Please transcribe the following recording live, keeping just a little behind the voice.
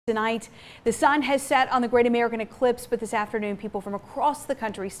Tonight, the sun has set on the Great American Eclipse, but this afternoon, people from across the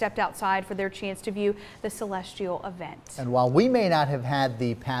country stepped outside for their chance to view the celestial event. And while we may not have had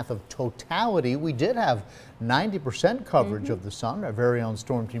the path of totality, we did have 90% coverage of the sun. Our very own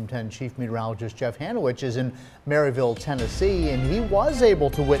Storm Team 10 Chief Meteorologist Jeff Hanowich is in Maryville, Tennessee, and he was able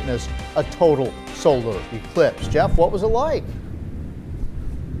to witness a total solar eclipse. Jeff, what was it like?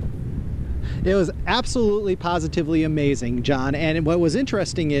 It was absolutely positively amazing, John. And what was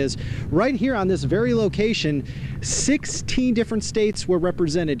interesting is right here on this very location, 16 different states were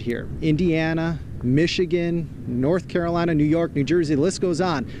represented here. Indiana, Michigan, North Carolina, New York, New Jersey, the list goes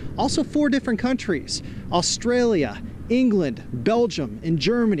on. Also 4 different countries, Australia, England, Belgium, and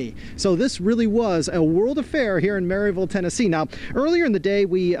Germany. So this really was a world affair here in Maryville, Tennessee. Now, earlier in the day,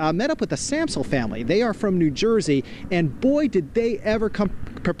 we met up with the Samsel family. They are from New Jersey, and boy, did they ever come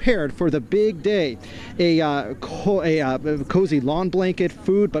prepared for the big day. A cozy lawn blanket,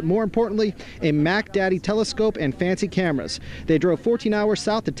 food, but more importantly, a Mac Daddy telescope and fancy cameras. They drove 14 hours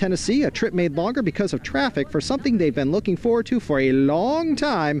south to Tennessee, a trip made longer because of traffic, for something they've been looking forward to for a long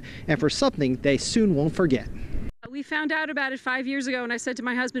time, and for something they soon won't forget. We found out about it 5 years ago, and I said to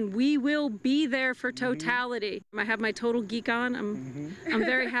my husband, we will be there for totality. I have my total geek on. I'm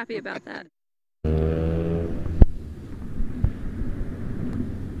very happy about that.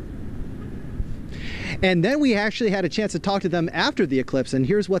 And then we actually had a chance to talk to them after the eclipse, and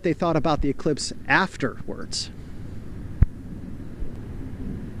here's what they thought about the eclipse afterwards.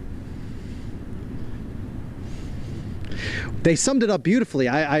 They summed it up beautifully.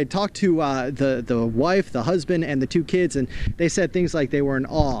 I talked to the wife, the husband, and the 2 kids, and they said things like they were in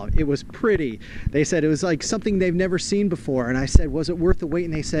awe. It was pretty. They said it was like something they've never seen before. And I said, was it worth the wait?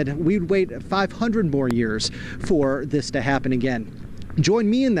 And they said, we'd wait 500 more years for this to happen again. Join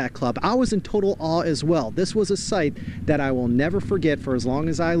me in that club. I was in total awe as well. This was a sight that I will never forget for as long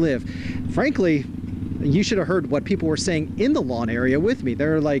as I live. Frankly, you should have heard what people were saying in the lawn area with me.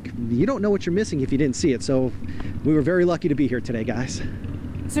 They're like, you don't know what you're missing if you didn't see it. So we were very lucky to be here today, guys.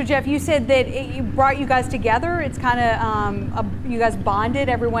 So Jeff, you said that it brought you guys together. It's kind of, you guys bonded,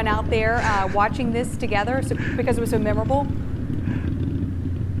 everyone out there watching this together because it was so memorable.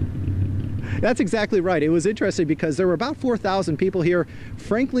 That's exactly right. It was interesting because there were about 4,000 people here.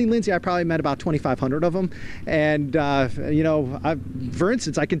 Frankly, Lindsay, I probably met about 2,500 of them. And, you know, for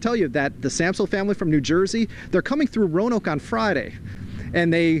instance, I can tell you that the Samsel family from New Jersey, they're coming through Roanoke on Friday.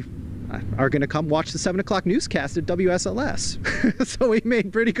 And they are going to come watch the 7 o'clock newscast at WSLS. So we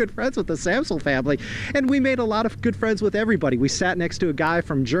made pretty good friends with the Samsel family, and we made a lot of good friends with everybody. We sat next to a guy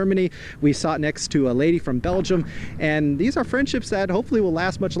from Germany, we sat next to a lady from Belgium, and these are friendships that hopefully will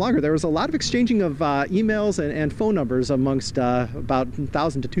last much longer. There was a lot of exchanging of emails and phone numbers amongst about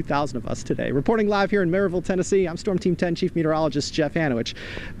 1,000 to 2,000 of us today. Reporting live here in Maryville, Tennessee, I'm Storm Team 10 Chief Meteorologist Jeff Hanowich.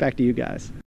 Back to you guys.